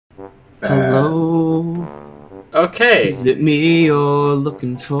Hello. Okay. Is it me you're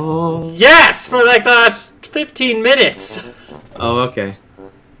looking for? Yes, for like the last 15 minutes. Oh, okay.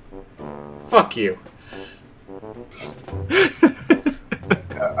 Fuck you.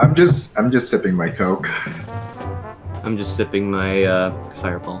 I'm just sipping my Coke. I'm just sipping my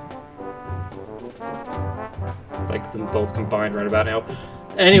Fireball. Like them both combined right about now.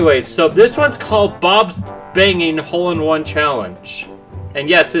 Anyway, so this one's called Bob's Banging Hole-in-One Challenge. And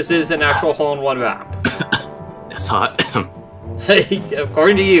yes, this is an actual hole-in-one map. That's hot.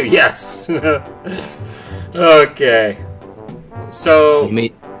 According to you, yes. Okay. So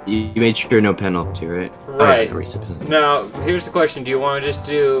you made sure no penalty, right? Right. Oh, yeah, now, here's the question: do you want to just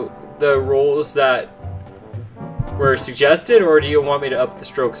do the rules that were suggested, or do you want me to up the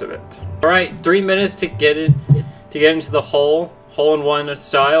strokes of it? All right, 3 minutes to get into the hole-in-one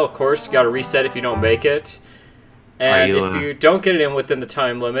style. Of course, you got to reset if you don't make it. And if you don't get it in within the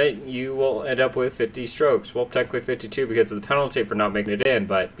time limit, you will end up with 50 strokes. Well, technically 52 because of the penalty for not making it in,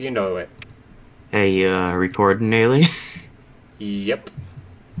 but you know it. Hey, recording, Naley? Yep.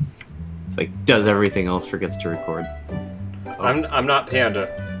 It's like, does everything else forgets to record. Oh. I'm not Panda.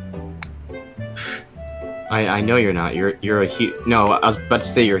 I know you're not. You're a no, I was about to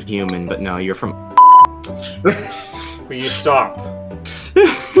say you're human, but no, you're from... Will you stop?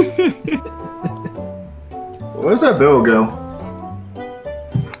 Where's that bill go?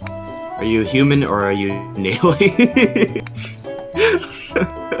 Are you human or are you Naley?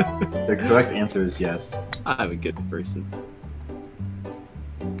 The correct answer is yes. I'm a good person.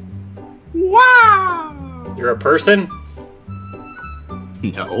 Wow! You're a person?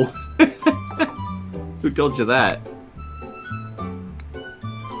 No. Who told you that?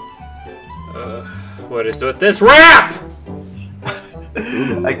 What is with this rap?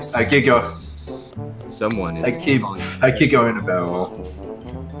 I keep going. Someone is. I keep going to barrel.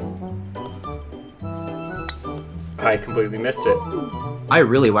 I completely missed it. I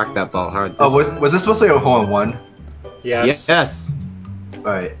really whacked that ball hard. Oh, was this supposed to be a hole-in-one? Yes. Yes.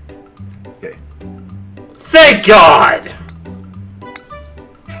 Alright. Okay. Thank God!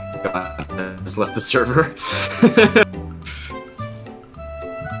 God, I just left the server.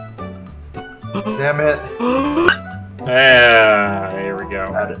 Damn it. Here we go.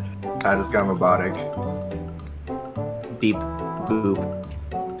 That just got robotic. Beep. Boop.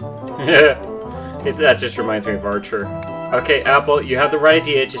 That just reminds me of Archer. Okay, Apple, you have the right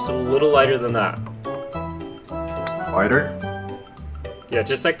idea, just a little lighter than that. Lighter? Yeah,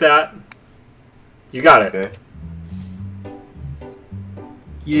 just like that. You got it. Okay.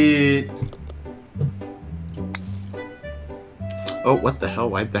 Yeet. Oh, what the hell?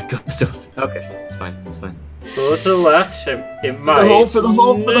 Why'd that go so... Okay, it's fine, it's fine. So to the left, it might... For the hole, for the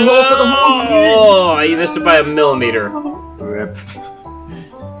hole, for the hole, for the hole! Oh, you missed it by a millimeter. Rip.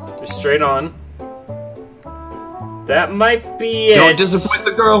 Just straight on. That might be it. Don't disappoint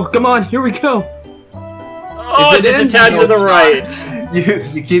the girl! Come on, here we go! Oh, it's just a tad to the right.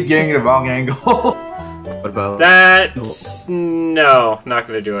 You keep getting the wrong angle. What about... That's... No, not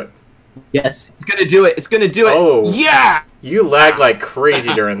gonna do it. Yes, it's gonna do it, it's gonna do it! Oh. Yeah! You lagged like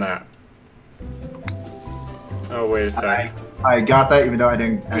crazy during that. Oh, wait a sec. I got that even though I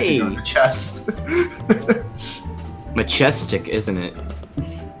didn't actually go in the Hey. chest. Majestic, isn't it?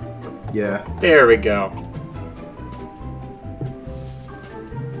 Yeah. There we go.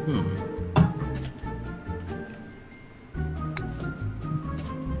 Hmm.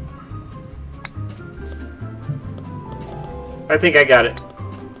 I think I got it.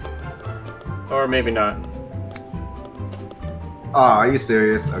 Or maybe not. Oh, are you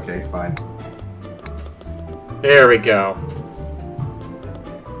serious? Okay, fine. There we go.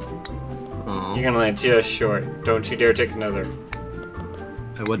 Aw. You're gonna land just short. Don't you dare take another.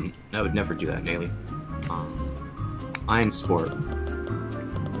 I wouldn't. I would never do that, Naley. I'm sport.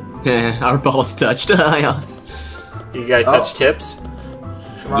 Our ball's touched. Yeah. You guys touch tips?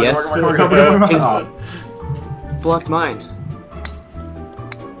 Come on, Yes, come on, come on, come on, come on, His- come on. Blocked mine.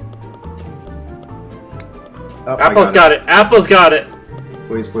 Oh, I Apple's got it. Apple's got it.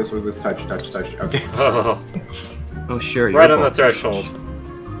 Please, please, please, let's touch. Okay. Oh, Oh, sure. right your on the ball. threshold.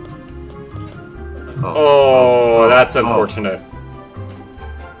 Oh. Oh, that's unfortunate.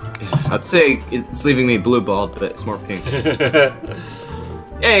 I'd say it's leaving me blue balled, but it's more pink. There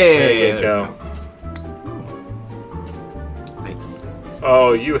Hey! you go.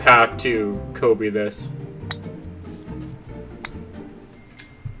 Oh, you have to Kobe this.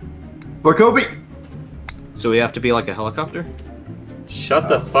 For Kobe! So we have to be like a helicopter? Shut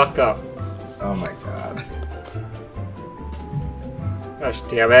the fuck up. Oh my god. Gosh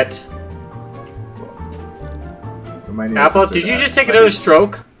damn it. Remind me of Apple, something did you that just take I another did-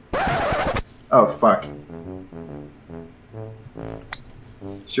 stroke? Oh, fuck.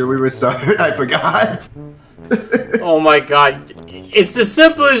 Sure, we were sorry. I forgot. Oh my god. It's the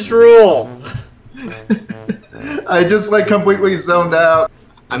simplest rule! I just like completely zoned out.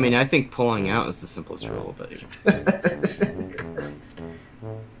 I mean, I think pulling out is the simplest rule, but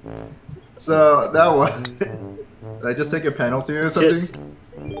So that was. Did I just take a penalty or something?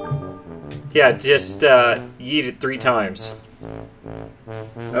 Yeah, just yeet it 3 times.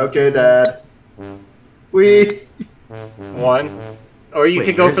 Okay, Dad. We. 1. Or you Wait,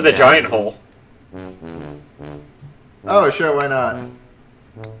 could go for where's the Dad? giant hole. Oh, sure, why not?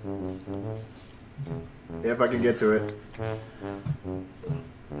 If I can get to it.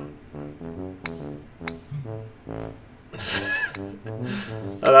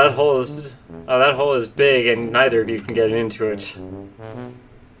 That hole is big, and neither of you can get into it.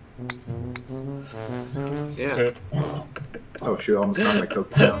 yeah. Oh shoot, I almost got my coke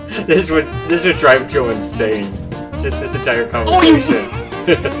down. This would drive Joe insane. Just this entire conversation.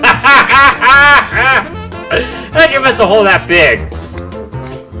 How do you miss a hole that big?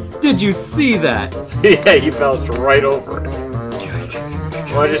 Did you see that? Yeah, you bounced right over it.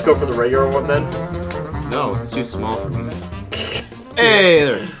 Want to just go for the regular one then? No, it's too small for me. Hey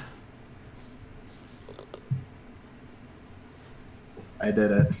there. I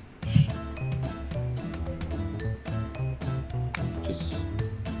did it.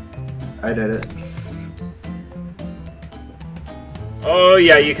 I did it. Oh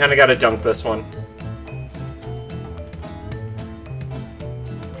yeah, you kind of got to dunk this one.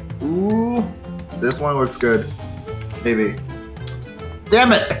 Ooh, this one looks good. Maybe.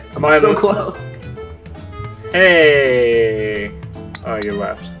 Damn it! Am I so the- close. Hey! Oh, you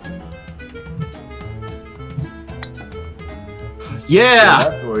left. Yeah!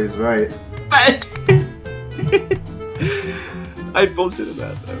 That boy's right. I bullshitted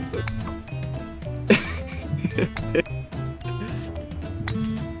that. That was so...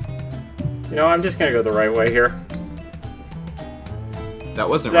 You know, I'm just gonna go the right way here. That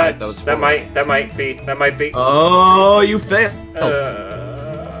wasn't right. That was that forward. might be. Oh, you failed.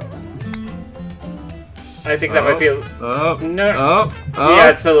 I think that might be. Oh, No. oh, Yeah,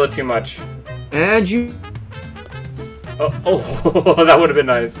 it's a little too much. and you. Oh, that would have been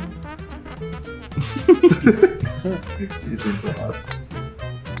nice. He seems lost.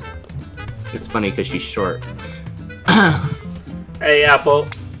 It's funny because she's short. Hey, Apple.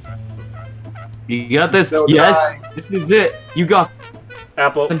 You got this? So yes. dry. This is it. You got.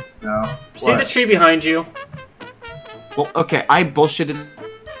 Apple. No. See the tree behind you? Well, okay. I bullshitted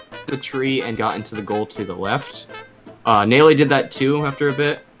the tree and got into the goal to the left. Naley did that too after a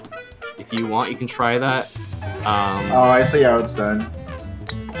bit. If you want, you can try that. Oh, I see how it's done.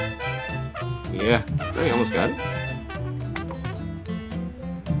 Yeah. Oh, you almost got it.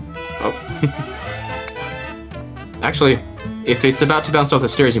 Oh. Actually, if it's about to bounce off the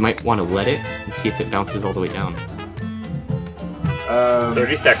stairs, you might want to let it and see if it bounces all the way down.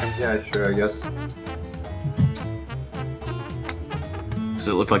 30 seconds. Yeah, sure, I guess. Because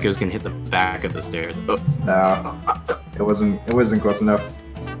it looked like it was gonna hit the back of the stairs. Oh. No, it wasn't close enough.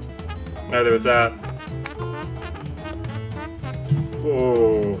 No, there was that.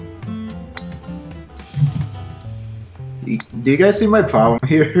 Oh. Do you guys see my problem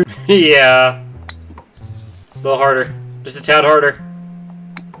here? Yeah. A little harder. Just a tad harder.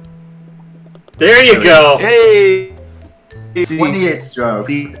 There you go! Hey! 28 strokes.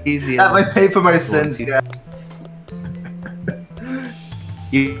 Easy. That might pay for my sins, yeah.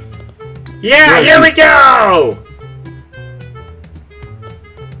 You. Yeah, here we go!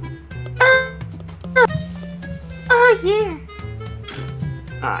 Oh yeah.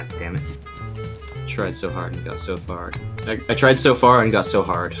 Ah, damn it. Tried so hard and got so far. I tried so far and got so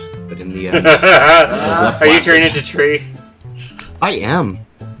hard, but in the end, Are you turning into tree? I am.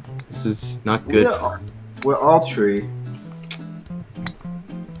 This is not good. We're all tree.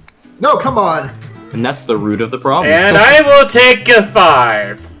 No, come on! And that's the root of the problem. And I will take a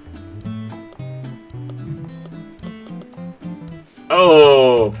 5.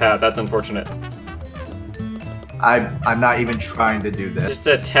 Oh, Pat, that's unfortunate. I'm not even trying to do this. Just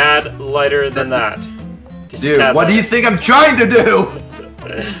a tad lighter than that. Just a Dude, tad what do you think I'm trying to do?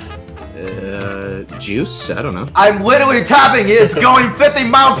 Juice? I don't know. I'm literally tapping it. It's going 50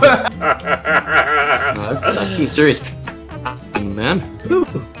 miles per That seems serious, man. You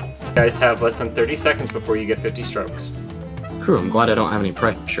guys have less than 30 seconds before you get 50 strokes. Cool, I'm glad I don't have any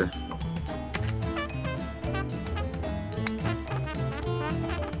pressure.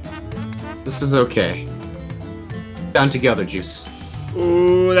 This is okay. Down together, Juice.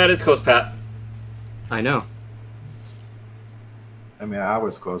 Ooh, that is close, Pat. I know. I mean, I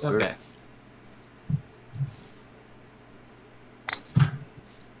was closer. Okay.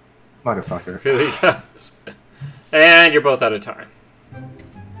 Motherfucker. Really does. And you're both out of time.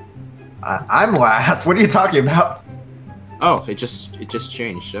 I'm last. What are you talking about? Oh, it just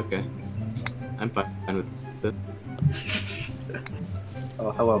changed. Okay. I'm fine with it.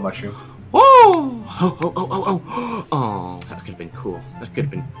 Oh, hello, mushroom. Oh! Oh, that could have been cool. That could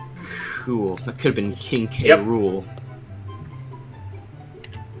have been cool. That could have been King K. Yep. Rule.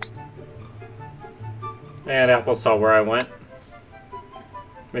 And Apple saw where I went.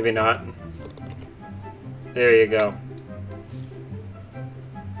 Maybe not. There you go.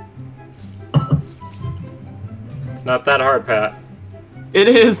 It's not that hard, Pat. It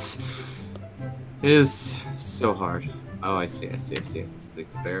is! It is so hard. Oh, I see. It's the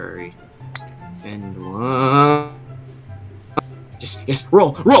very end one. Yes,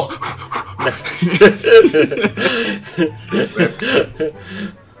 roll!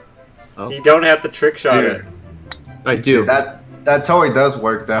 Oh. You don't have to trick shot it. I do. Dude, that totally does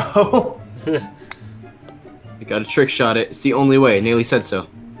work, though. I gotta trick shot it. It's the only way. Naley said so.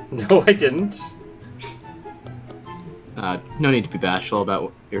 No, I didn't. No need to be bashful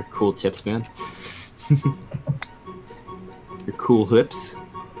about your cool tips, man. Your cool hips.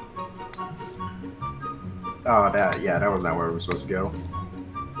 Oh, that was not where we were supposed to go.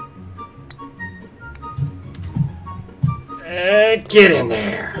 Get in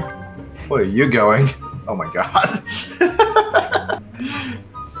there. Where are you going? Oh my god.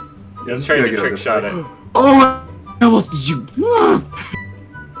 Let's try to trick shot it. Oh, I almost did you.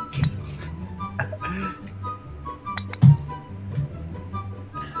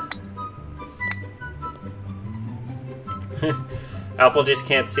 Apple just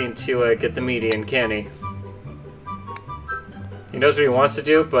can't seem to get the median, can he? He knows what he wants to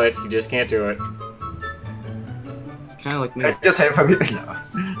do, but he just can't do it. It's kind of like me. I just hit it from you. No.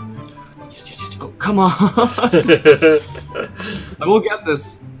 Yes. Oh, come on. I will get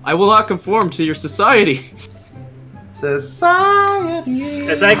this. I will not conform to your society. Society.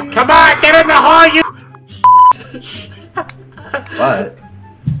 It's like, come on, get in the hole, you. What?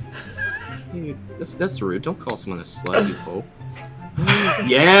 Hey, that's rude. Don't call someone a slut, you hoe.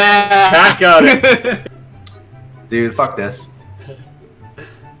 Yeah. Pat got it. Dude, fuck this.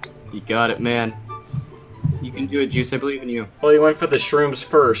 You got it, man. You can do it, Juice. I believe in you. Well, he went for the shrooms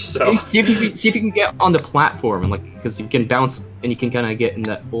first, so. See if you can get on the platform and like, because you can bounce and you can kind of get in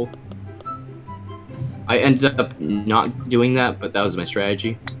that hole. I ended up not doing that, but that was my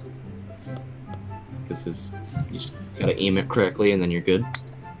strategy. Because you just gotta aim it correctly and then you're good.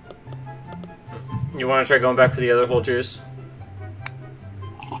 You want to try going back for the other hole, Juice?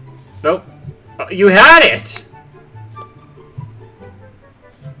 Nope. You had it!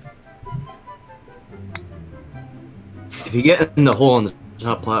 If you get in the hole on the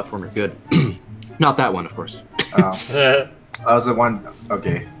top platform, you're good. Not that one, of course. Oh. That was the one.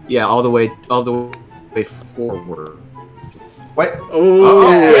 Okay. Yeah, all the way forward. What? Ooh,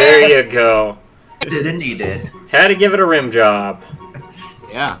 there you go. Didn't need it. Had to give it a rim job.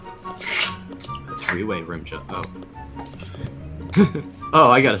 Yeah. Three-way rim job. Oh. Oh,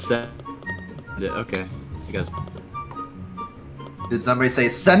 I gotta set it. Okay. I gotta. Did somebody say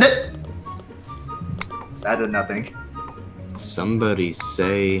send it? That did nothing. Somebody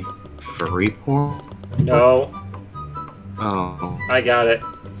say free porn? No. Oh. I got it.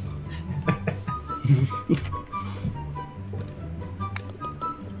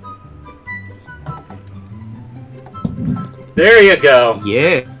 There you go.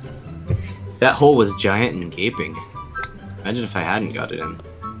 Yeah. That hole was giant and gaping. Imagine if I hadn't got it in.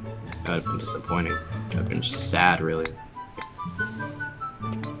 That would have been disappointing. That would have been just sad, really.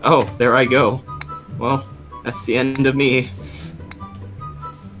 Oh, there I go. Well, that's the end of me.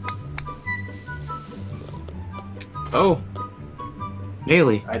 Oh.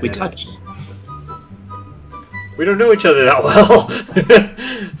 Naley, we did it. touched. We don't know each other that well.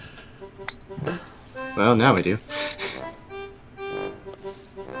 Well, now we do.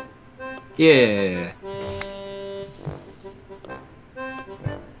 Yeah.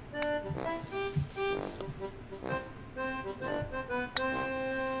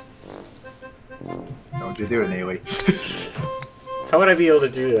 Don't you do it, Naley. How would I be able to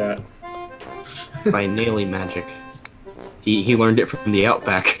do that? By Naley magic. He learned it from the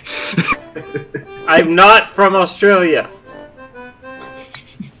Outback. I'm not from Australia.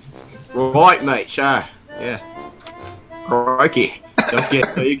 Right, mate, sure. Yeah. Crikey.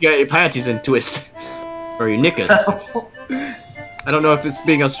 You get your panties in twist. Or your knickers. I don't know if it's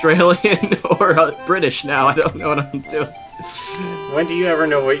being Australian or British now. I don't know what I'm doing. When do you ever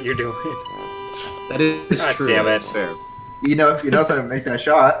know what you're doing? That is God true. damn it. That's fair. You know how to make that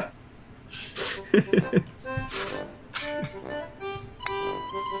shot.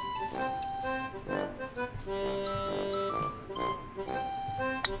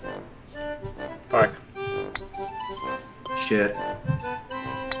 shit.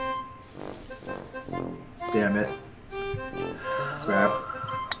 Damn it. Crap.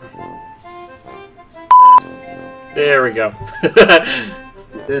 There we go. You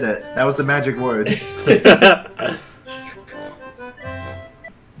did it. That was the magic word.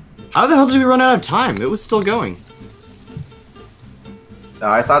 How the hell did we run out of time? It was still going.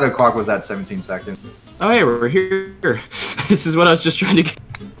 I saw the clock was at 17 seconds. Oh, hey, we're here. This is what I was just trying to get.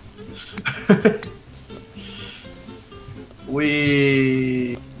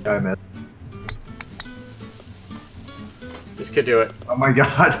 I missed. This could do it. Oh my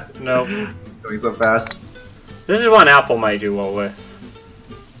god. No. Going so fast. This is one Apple might do well with.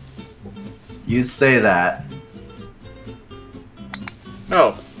 You say that.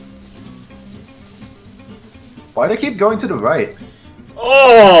 Oh. Why do they keep going to the right?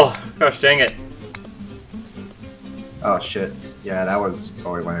 Oh! Gosh dang it. Oh shit. Yeah, that was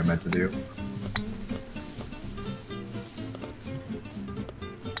totally what I meant to do.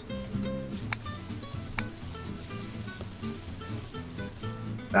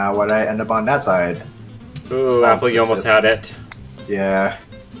 Now would I end up on that side? Ooh, Apple, you almost had it. Yeah.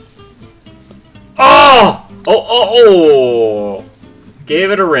 Oh! Oh, oh, oh! Gave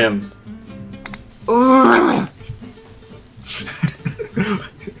it a rim.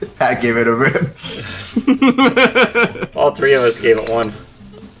 Pat gave it a rip. All three of us gave it one.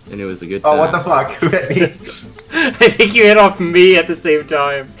 And it was a good time. Oh, what the fuck? Who hit me? I think you hit off me at the same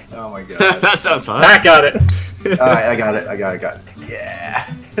time. Oh my god. That sounds fun. Pat got it. Alright, I got it. Yeah.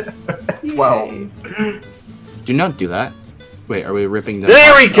 12. Do not do that. Wait, are we ripping the...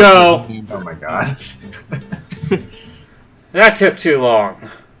 There we go! Oh my god. That took too long.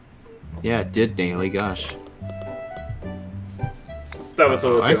 Yeah, it did, Naley, gosh. That was a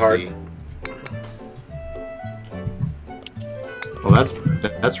little too hard. See. Well, that's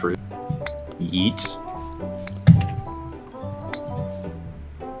rude. Yeet.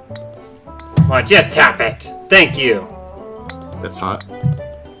 Come on, just tap it. Thank you. That's hot.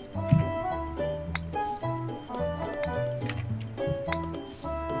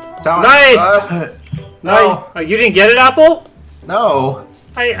 Nice! No, oh, you didn't get it, Apple? No.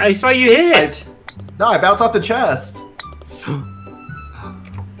 I saw you hit it. No, I bounced off the chest.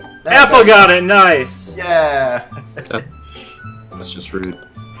 Apple got it. Nice. Yeah. That's just rude.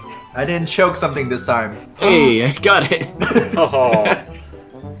 I didn't choke something this time. Hey, I got it. Oh,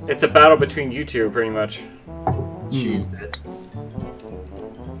 it's a battle between you two, pretty much. Cheesed it.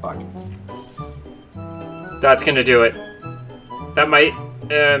 Fuck. That's gonna do it. That might,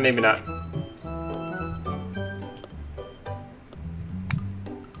 maybe not.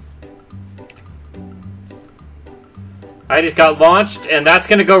 I just got launched, and that's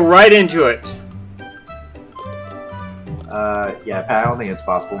gonna go right into it. Yeah, Pat, I don't think it's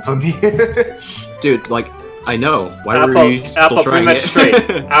possible for me. Dude, like, I know. Why Apple, were you still Apple pretty trying much it? straight.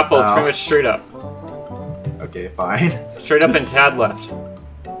 Apple, it's Oh. pretty much straight up. Okay, fine. Straight up and tad left.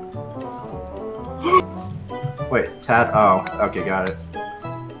 Wait, Tad. Oh, okay, got it.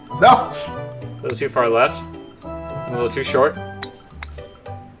 No! A little too far left. A little too short.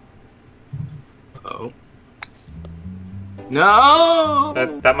 Oh. No!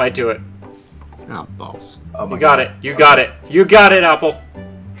 That might do it. Oh, balls. Oh my You got it. You got it. You got it, Apple.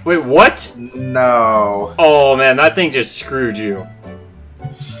 Wait, what? No. Oh man, that thing just screwed you.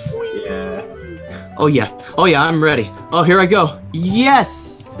 Yeah. Oh, yeah. Oh, yeah, I'm ready. Oh, here I go.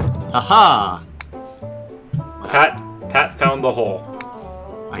 Yes! Aha! Pat found the hole.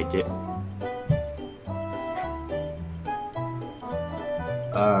 I did.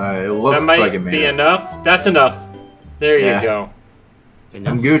 It looks That might like it made be it. enough. That's enough. There Yeah. you go.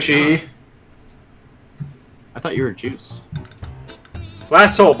 I'm Gucci. I thought you were juice.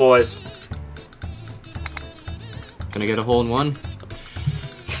 Last hole, boys. Gonna get a hole in one?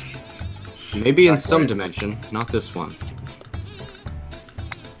 Maybe in Not some quite. dimension, not this one.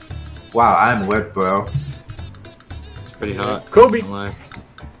 Wow, I'm lit, bro. It's pretty hot. Kobe. Don't lie.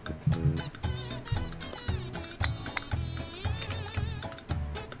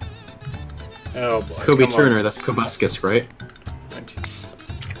 Oh boy. Kobe come Turner, on. that's Kobuskus, right? Oh, jeez.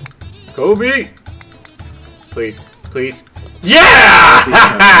 Kobe. Please, please.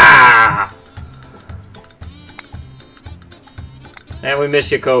 Yeah! And we miss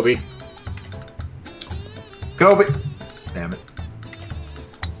you, Kobe. Kobe. Damn it.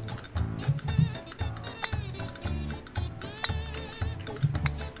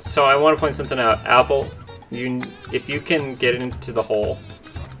 So I want to point something out. Apple, if you can get into the hole,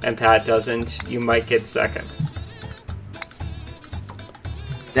 and Pat doesn't, you might get second.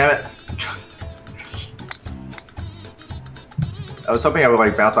 Damn it. I was hoping I would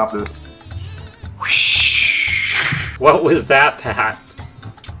like bounce off this. What was that, Pat?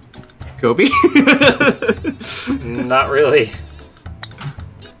 Kobe? Not really.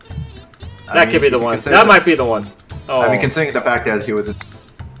 I That mean, could be the you one. can say That might be the one. Oh, I mean, considering the fact that he was in...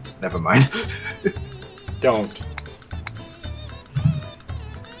 Never mind. don't.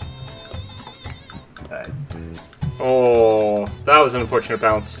 Alright. Oh, that was an unfortunate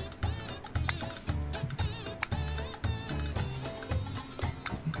bounce.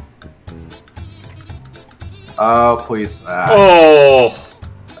 Oh, please. Oh,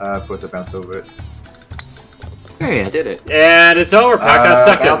 Of course I bounced over it. Hey, I did it. and it's over. Pat got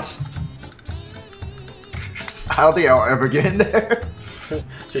second. Bounce. I don't think I'll ever get in there.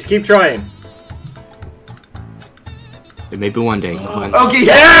 Just keep trying. Maybe one day you'll find Okay,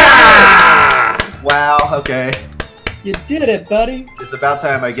 Yeah! Wow, okay. You did it, buddy. It's about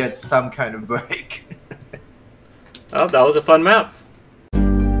time I get some kind of break. Oh, that was a fun map.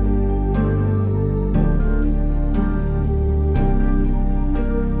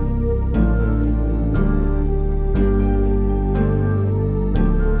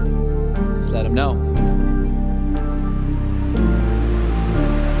 Just let him know.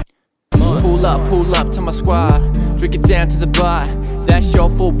 Pull up to my squad. Drink it down to the bar. That's your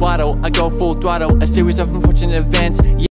full bottle. I go full throttle. A series of unfortunate events.